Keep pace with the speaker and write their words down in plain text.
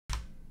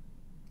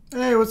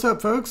Hey, what's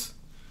up, folks?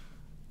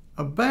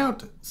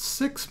 About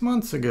 6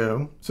 months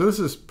ago, so this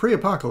is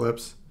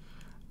pre-apocalypse,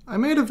 I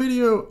made a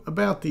video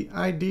about the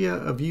idea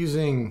of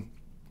using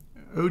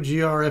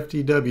OGR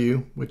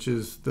FTW, which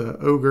is the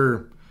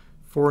Ogre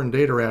foreign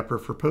data wrapper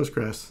for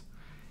Postgres,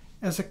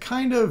 as a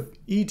kind of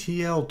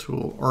ETL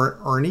tool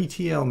or an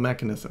ETL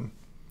mechanism.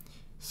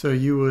 So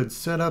you would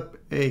set up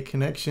a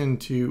connection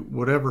to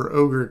whatever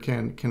Ogre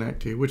can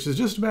connect to, which is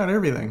just about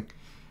everything,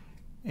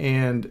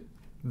 and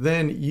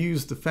then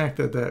use the fact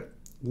that that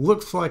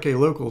looks like a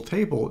local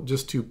table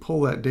just to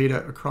pull that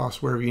data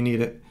across wherever you need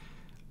it,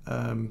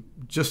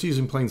 just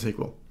using plain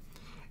SQL.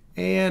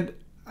 And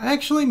I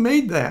actually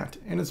made that,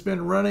 and it's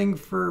been running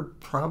for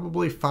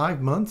probably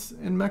 5 months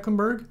in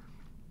Mecklenburg,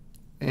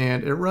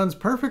 and it runs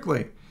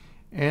perfectly.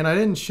 And I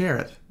didn't share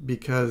it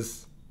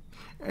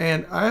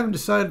and I haven't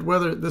decided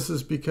whether this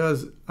is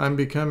because I'm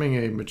becoming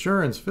a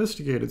mature and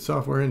sophisticated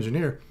software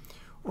engineer,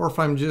 or if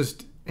I'm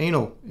just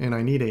anal and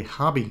I need a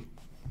hobby.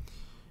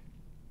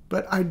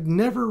 But I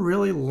never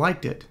really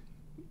liked it.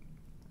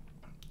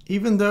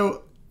 Even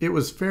though it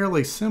was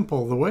fairly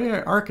simple, the way I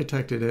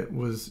architected it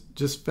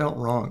just felt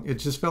wrong. It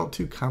just felt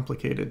too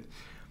complicated.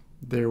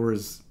 There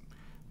was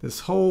this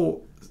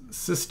whole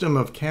system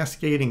of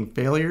cascading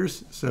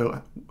failures.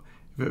 So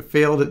if it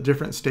failed at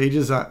different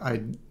stages,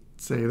 I'd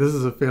say this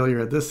is a failure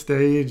at this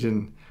stage,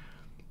 and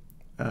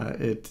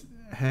it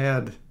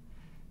had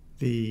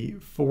the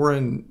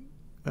foreign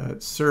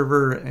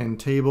server and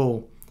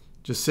table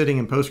just sitting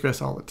in Postgres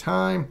all the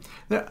time.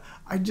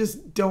 I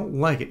just don't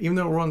like it, even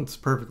though it runs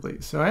perfectly.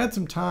 So I had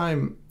some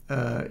time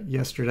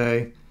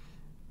yesterday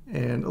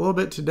and a little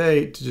bit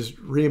today to just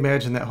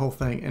reimagine that whole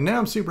thing. And now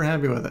I'm super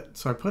happy with it.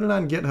 So I put it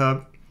on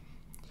GitHub,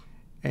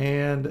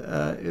 and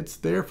it's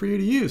there for you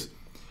to use.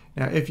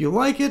 Now, if you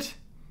like it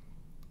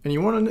and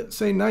you want to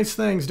say nice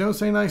things, don't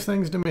say nice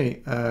things to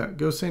me.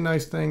 Go say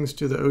nice things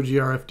to the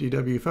OGR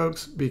FTW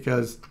folks,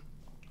 because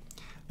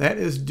that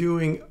is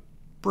doing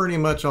pretty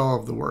much all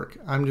of the work.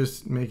 I'm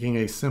just making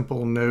a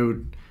simple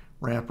node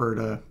wrapper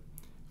to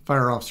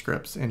fire off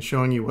scripts and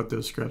showing you what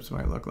those scripts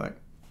might look like.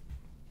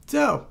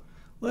 So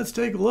let's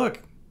take a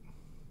look.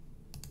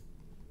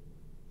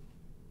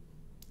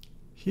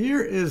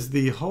 Here is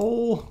the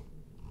whole.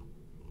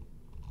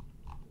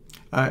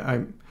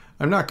 I'm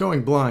not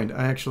going blind.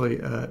 I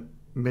actually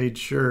made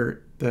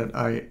sure that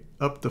I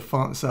upped the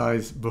font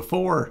size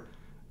before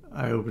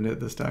I opened it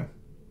this time.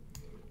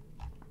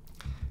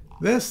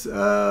 This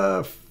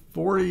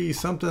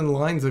 40-something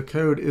lines of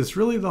code is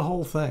really the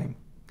whole thing,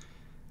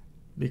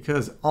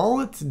 because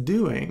all it's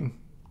doing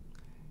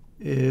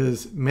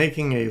is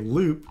making a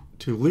loop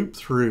to loop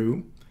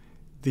through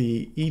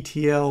the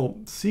ETL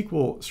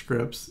SQL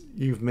scripts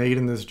you've made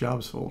in this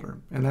jobs folder,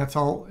 and that's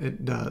all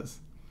it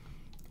does.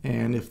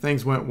 And if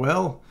things went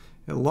well,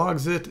 it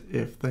logs it.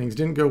 If things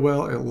didn't go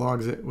well, it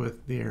logs it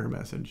with the error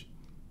message.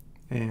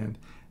 And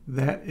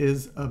that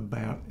is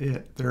about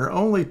it. There are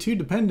only 2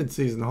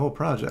 dependencies in the whole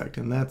project,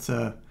 and that's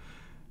a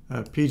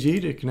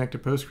PG to connect to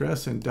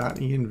Postgres and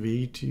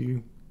 .env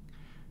to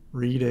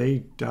read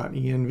a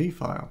 .env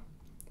file.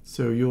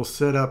 So you'll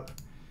set up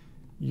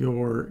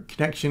your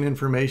connection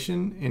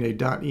information in a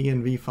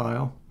 .env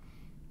file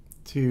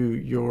to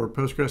your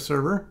Postgres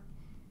server,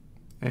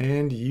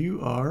 and you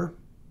are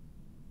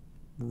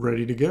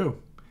ready to go.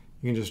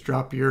 You can just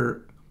drop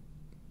your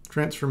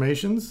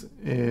transformations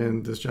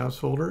in this jobs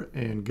folder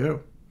and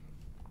go.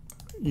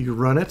 You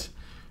run it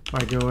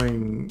by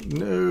going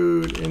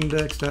node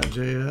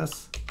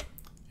index.js,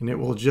 and it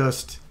will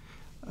just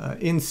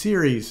in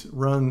series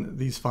run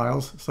these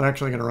files. So I'm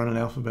actually going to run in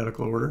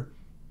alphabetical order.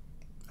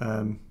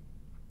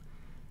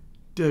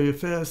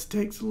 WFS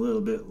takes a little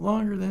bit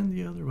longer than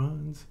the other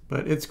ones,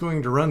 but it's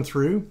going to run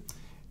through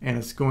and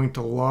it's going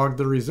to log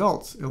the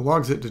results. It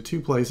logs it to 2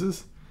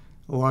 places.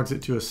 It logs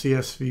it to a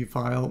CSV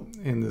file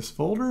in this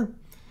folder,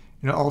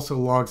 and it also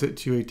logs it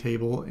to a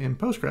table in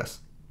Postgres.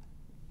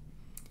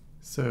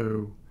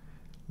 So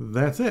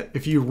that's it.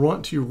 If you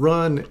want to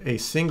run a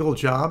single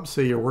job,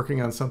 say you're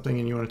working on something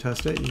and you want to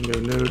test it, you can go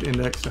node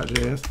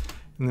index.js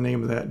and the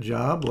name of that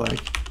job,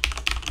 like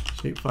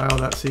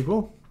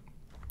shapefile.sql,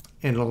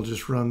 and it'll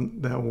just run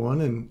that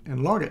one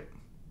and log it.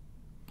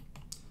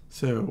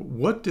 So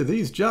what do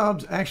these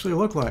jobs actually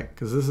look like?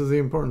 Because this is the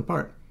important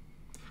part.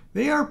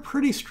 They are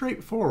pretty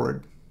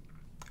straightforward.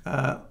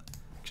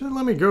 Actually,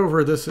 let me go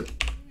over this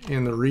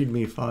in the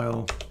README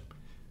file,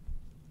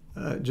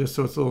 just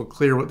so it's a little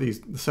clear what the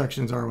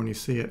sections are when you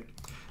see it.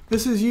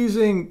 This is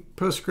using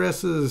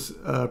Postgres's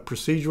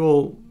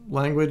procedural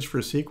language for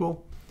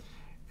SQL,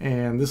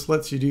 and this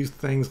lets you do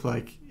things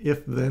like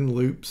if-then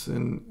loops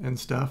and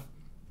stuff.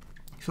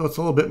 So it's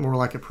a little bit more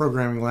like a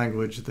programming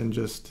language than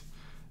just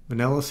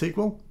vanilla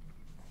SQL,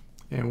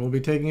 and we'll be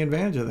taking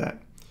advantage of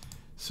that.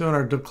 So in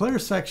our declare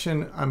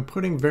section, I'm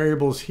putting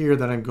variables here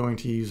that I'm going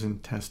to use in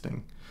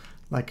testing.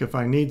 Like if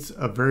I need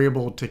a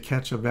variable to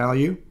catch a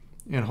value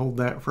and hold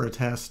that for a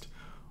test,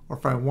 or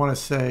if I want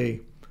to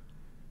say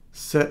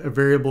set a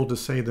variable to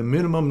say the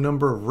minimum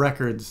number of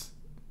records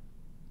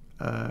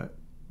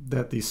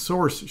that the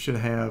source should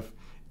have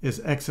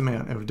is X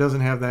amount. If it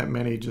doesn't have that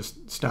many,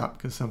 just stop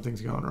because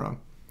something's going wrong.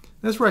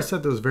 That's where I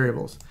set those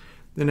variables.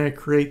 Then I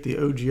create the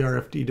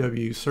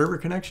OGR-FDW server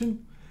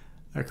connection.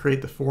 I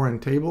create the foreign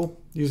table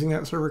using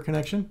that server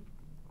connection.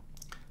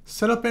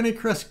 Set up any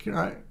test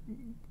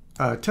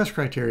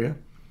criteria.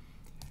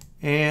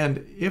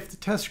 And if the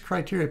test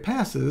criteria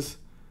passes,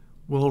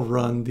 we'll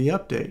run the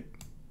update.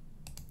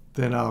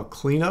 Then I'll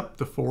clean up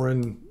the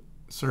foreign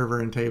server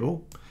and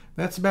table.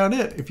 That's about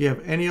it. If you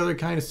have any other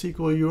kind of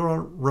SQL you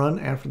want to run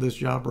after this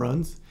job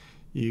runs,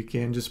 you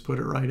can just put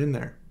it right in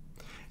there.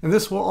 And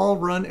this will all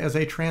run as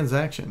a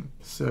transaction.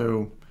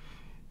 So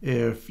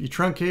if you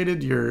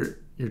truncated your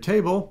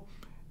table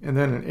and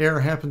then an error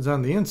happens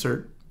on the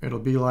insert, it'll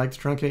be like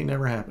truncate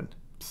never happened.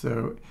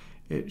 So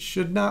it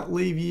should not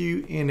leave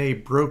you in a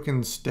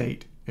broken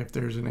state if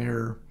there's an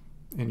error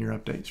in your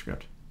update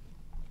script.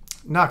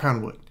 Knock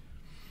on wood.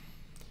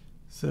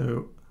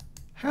 So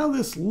how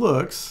this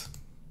looks,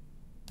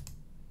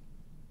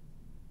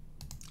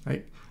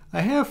 I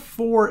have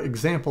 4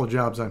 example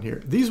jobs on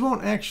here. These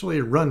won't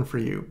actually run for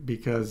you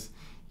because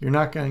you're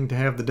not going to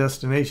have the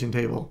destination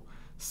table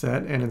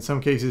set, and in some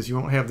cases you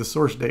won't have the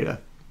source data.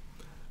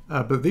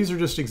 But these are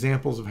just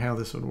examples of how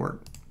this would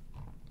work.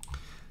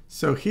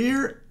 So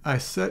here I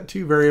set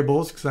 2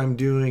 variables because I'm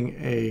doing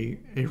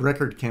a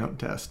record count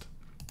test.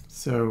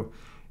 So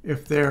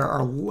if there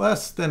are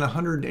less than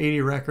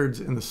 180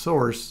 records in the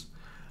source,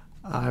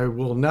 I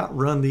will not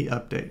run the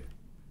update.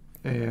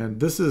 And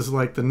this is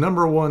like the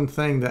 #1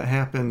 thing that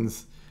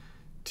happens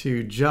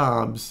to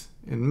jobs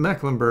in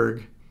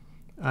Mecklenburg,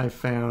 I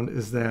found,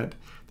 is that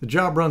the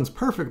job runs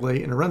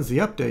perfectly and it runs the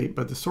update,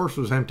 but the source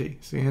was empty.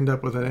 So you end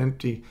up with an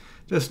empty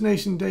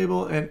destination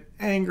table and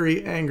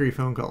angry, angry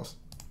phone calls.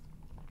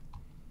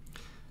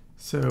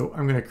 So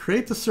I'm going to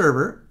create the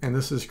server, and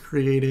this is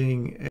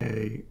creating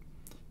a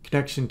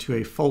connection to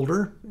a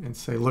folder and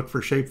say look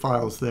for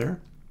shapefiles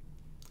there.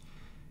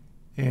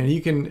 And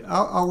you can,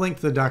 I'll link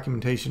the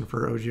documentation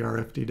for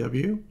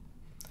OGR-FDW.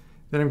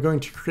 Then I'm going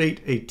to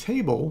create a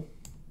table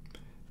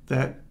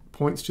that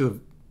points to the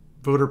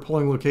voter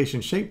polling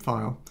location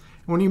shapefile.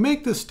 And when you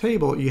make this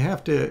table, you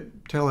have to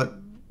tell it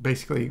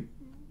basically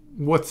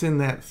what's in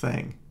that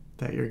thing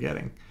that you're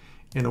getting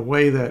in a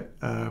way that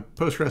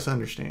Postgres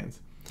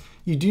understands.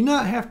 You do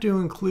not have to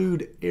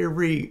include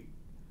every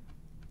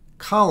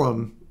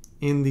column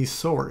in the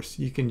source.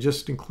 You can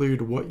just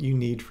include what you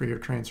need for your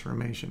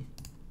transformation.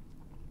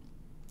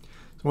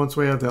 So once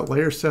we have that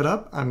layer set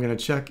up, I'm going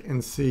to check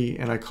and see,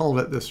 and I called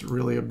it this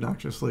really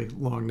obnoxiously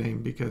long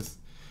name because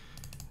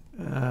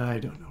I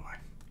don't know why.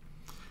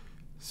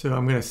 So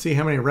I'm going to see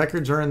how many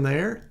records are in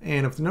there,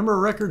 and if the number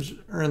of records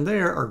are in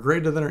there are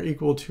greater than or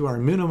equal to our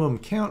minimum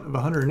count of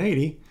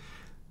 180,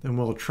 then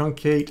we'll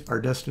truncate our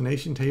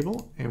destination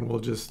table and we'll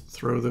just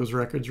throw those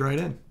records right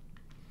in.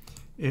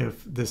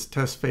 If this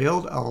test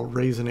failed, I'll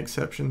raise an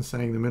exception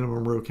saying the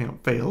minimum row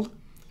count failed,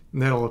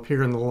 and that'll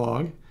appear in the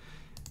log.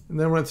 And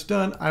then when it's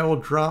done, I will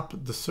drop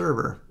the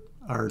server,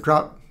 or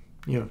drop,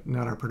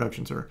 not our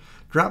production server,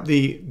 drop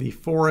the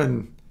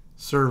foreign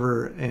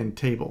server and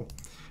table.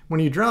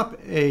 When you drop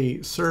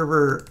a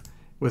server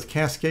with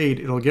Cascade,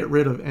 it'll get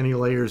rid of any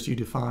layers you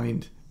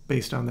defined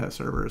based on that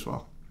server as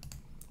well.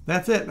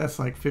 That's it. That's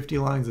like 50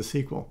 lines of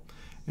SQL.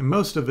 And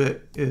most of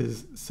it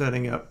is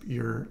setting up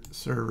your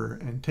server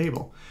and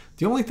table.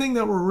 The only thing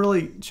that we're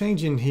really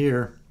changing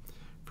here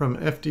from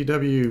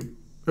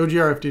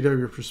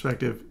OGR-FDW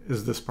perspective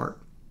is this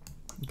part,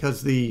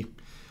 because the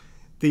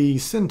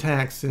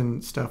syntax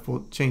and stuff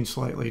will change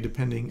slightly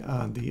depending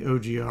on the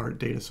OGR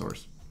data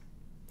source.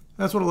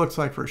 That's what it looks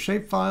like for a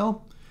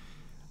shapefile.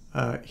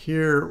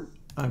 Here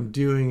I'm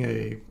doing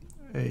a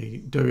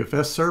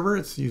WFS server.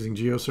 It's using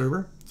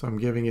GeoServer, so I'm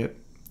giving it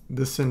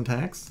this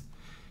syntax.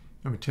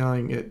 I'm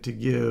telling it to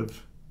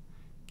give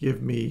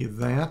me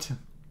that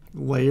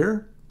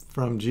layer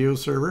from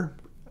GeoServer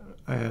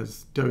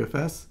as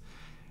WFS,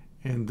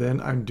 and then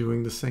I'm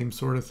doing the same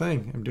sort of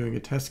thing. I'm doing a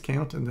test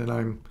count, and then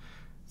I'm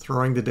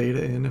throwing the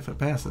data in if it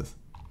passes.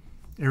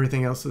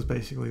 Everything else is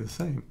basically the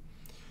same.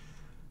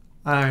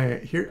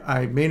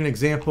 I made an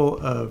example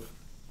of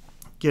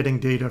getting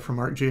data from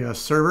ArcGIS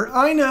server.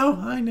 I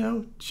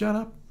know, shut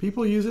up.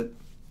 People use it.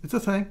 It's a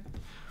thing.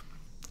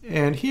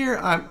 And here,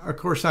 of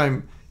course,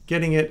 I'm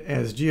getting it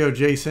as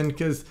GeoJSON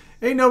because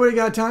ain't nobody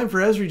got time for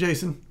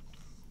Esri-JSON.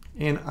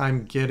 And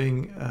I'm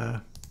getting,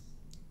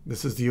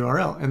 this is the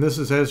URL. And this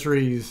is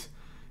Esri's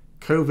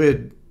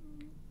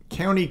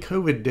county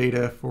COVID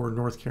data for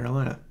North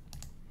Carolina.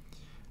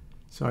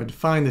 So I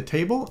define the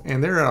table,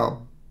 and there are a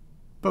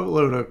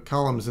boatload of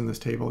columns in this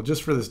table.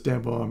 Just for this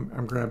demo,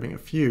 I'm grabbing a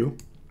few.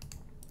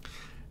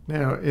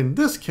 Now, in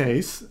this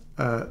case,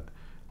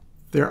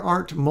 there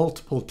aren't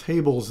multiple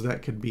tables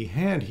that could be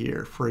had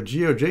here. For a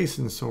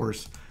GeoJSON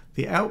source,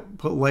 the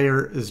output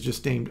layer is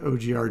just named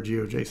OGR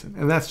GeoJSON,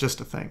 and that's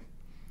just a thing.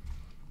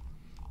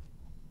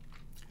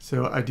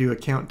 So I do a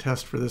count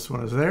test for this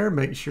one as there,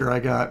 make sure I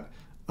got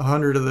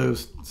 100 of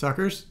those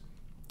suckers,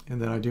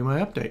 and then I do my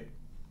update.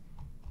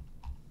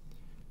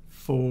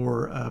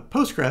 For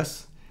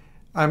Postgres,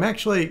 I'm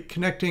actually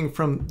connecting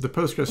from the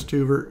Postgres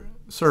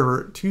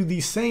server to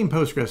the same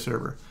Postgres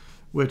server,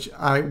 which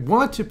I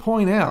want to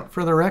point out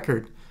for the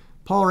record,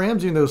 Paul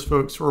Ramsey and those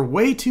folks were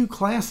way too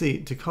classy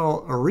to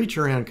call a reach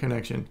around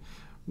connection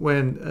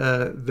when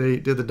they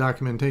did the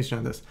documentation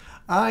on this.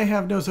 I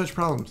have no such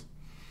problems.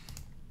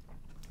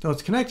 So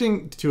it's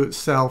connecting to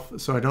itself,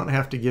 so I don't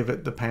have to give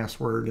it the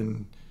password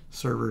and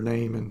server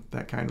name and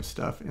that kind of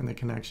stuff in the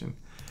connection.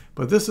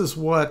 But this is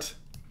what,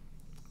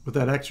 with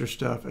that extra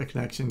stuff, a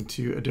connection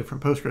to a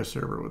different Postgres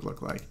server would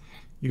look like.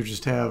 You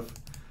just have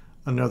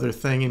another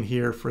thing in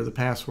here for the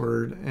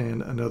password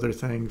and another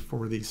thing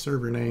for the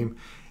server name.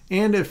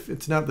 And if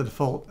it's not the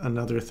default,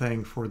 another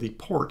thing for the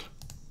port.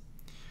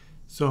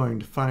 So I'm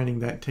defining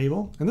that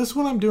table. And this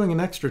one I'm doing an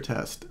extra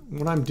test.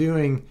 What I'm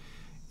doing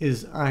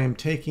is I am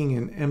taking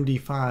an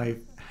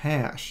MD5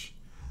 hash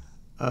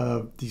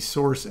of the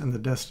source and the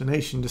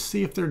destination to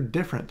see if they're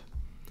different.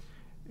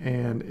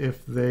 And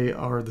if they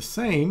are the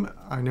same,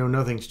 I know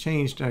nothing's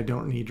changed and I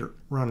don't need to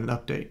run an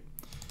update.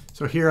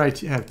 So here I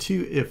have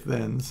two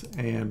if-thens,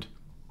 and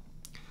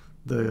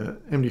the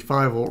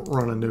MD5 will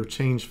run a no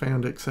change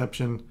found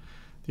exception.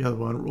 The other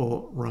one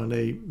will run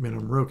a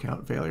minimum row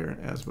count failure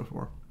as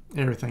before.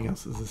 Everything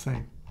else is the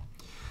same.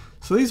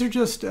 So these are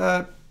just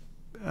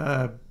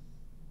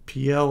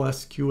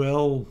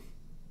PL/SQL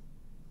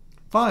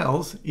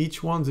files.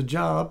 Each one's a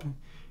job.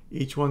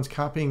 Each one's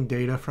copying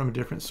data from a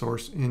different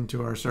source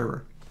into our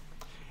server.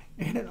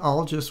 And it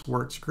all just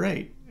works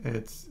great.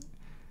 It's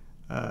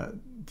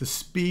the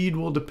speed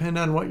will depend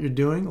on what you're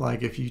doing.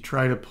 Like if you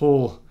try to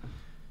pull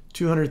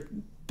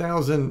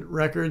 200,000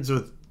 records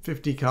with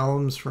 50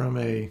 columns from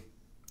a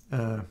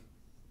web,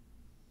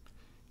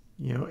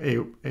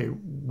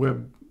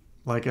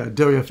 like a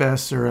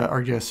WFS or a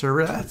ArcGIS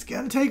server, that's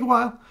going to take a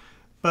while,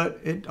 but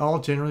it all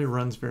generally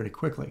runs very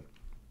quickly.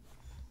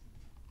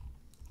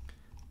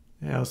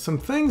 Now, some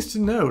things to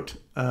note.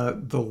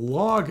 The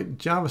log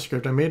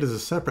JavaScript I made as a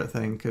separate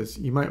thing because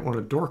you might want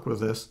to dork with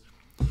this.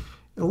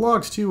 It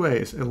logs two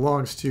ways. It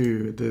logs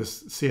to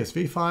this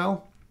CSV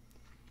file.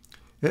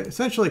 It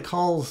essentially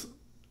calls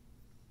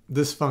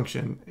this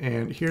function,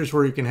 and here's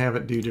where you can have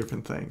it do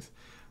different things.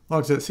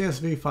 Logs that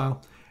CSV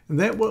file, and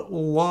that will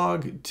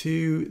log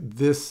to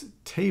this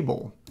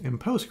table in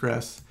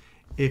Postgres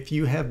if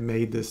you have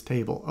made this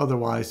table.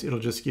 Otherwise, it'll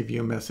just give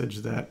you a message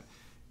that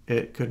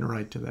it couldn't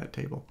write to that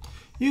table.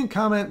 You can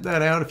comment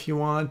that out if you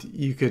want.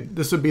 You could.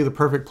 This would be the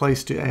perfect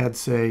place to add,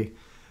 say,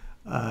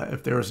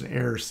 if there was an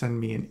error, send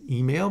me an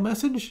email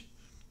message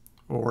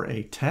or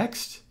a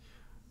text,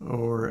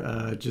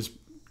 or just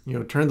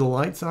turn the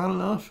lights on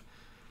and off.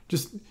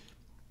 Just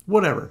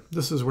whatever.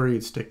 This is where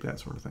you'd stick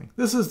that sort of thing.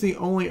 This is the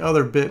only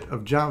other bit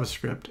of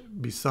JavaScript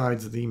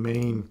besides the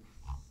main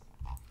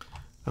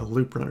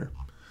loop runner.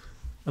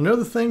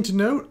 Another thing to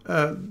note,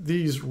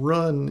 these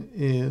run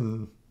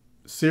in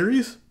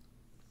series.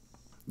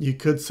 You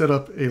could set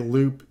up a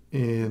loop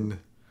in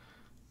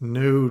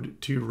Node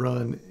to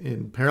run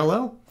in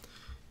parallel.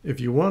 If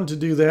you wanted to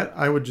do that,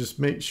 I would just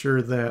make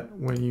sure that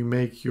when you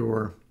make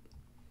your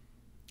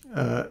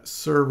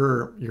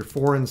server, your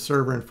foreign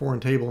server and foreign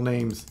table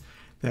names,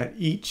 that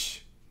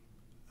each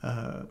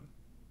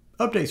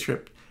update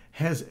script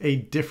has a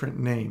different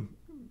name.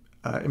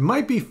 It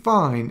might be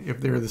fine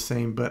if they're the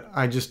same, but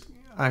I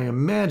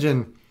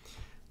imagine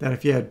that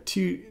if you had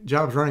two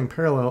jobs running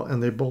parallel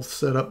and they both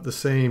set up the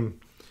same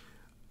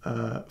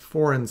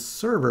foreign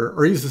server,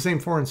 or use the same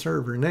foreign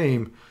server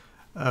name,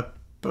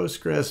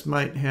 Postgres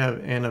might have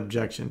an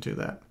objection to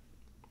that.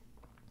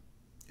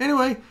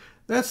 Anyway,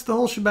 that's the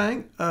whole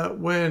shebang.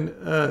 When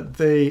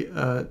they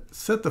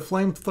set the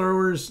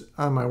flamethrowers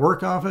on my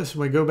work office,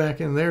 when we go back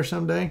in there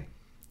someday,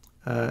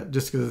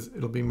 just because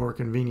it'll be more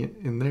convenient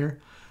in there,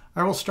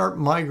 I will start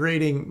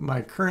migrating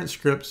my current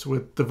scripts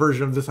with the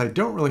version of this I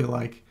don't really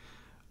like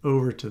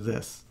over to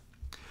this.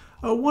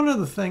 One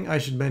other thing I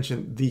should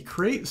mention, the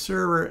create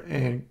server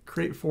and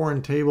create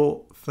foreign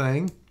table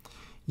thing,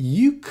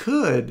 you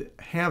could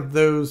have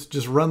those,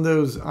 just run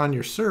those on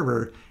your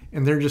server,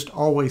 and they're just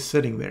always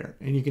sitting there.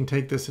 And you can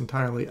take this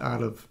entirely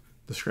out of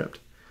the script.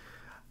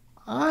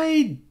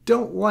 I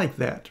don't like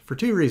that for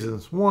two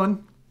reasons.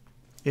 One,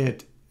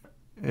 it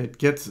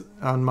gets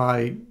on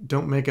my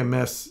don't make a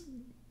mess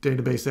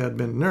database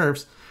admin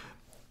nerves.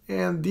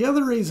 And the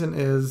other reason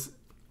is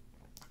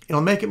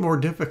it'll make it more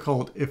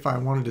difficult if I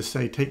wanted to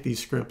say take these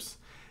scripts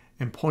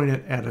and point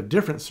it at a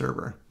different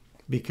server,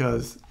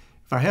 because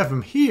if I have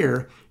them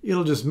here,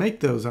 it'll just make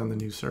those on the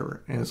new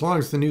server. And as long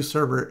as the new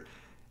server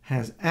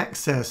has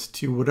access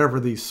to whatever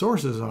these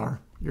sources are,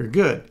 you're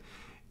good.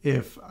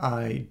 If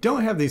I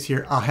don't have these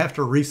here, I'll have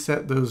to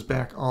reset those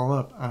back all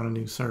up on a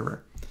new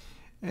server.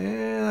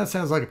 And that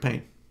sounds like a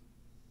pain.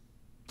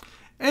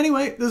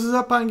 Anyway, this is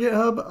up on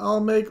GitHub. I'll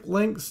make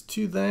links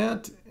to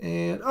that.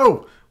 And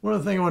one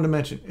other thing I wanted to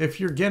mention. If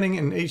you're getting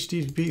an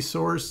HTTP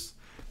source,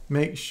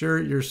 make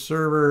sure your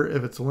server,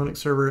 if it's a Linux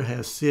server,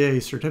 has CA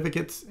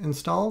certificates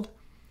installed.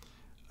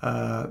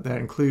 That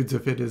includes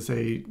if it is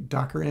a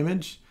Docker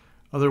image.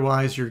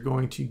 Otherwise, you're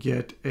going to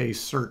get a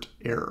cert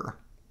error.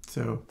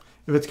 So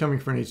if it's coming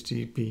from an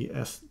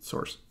HTTPS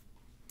source.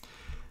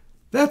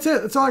 That's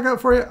it. That's all I got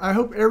for you. I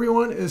hope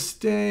everyone is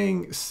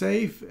staying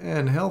safe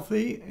and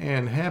healthy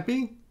and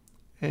happy.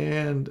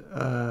 And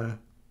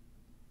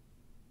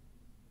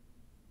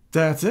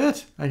that's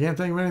it. I can't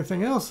think of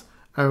anything else.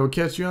 I will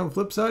catch you on the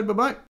flip side. Bye-bye.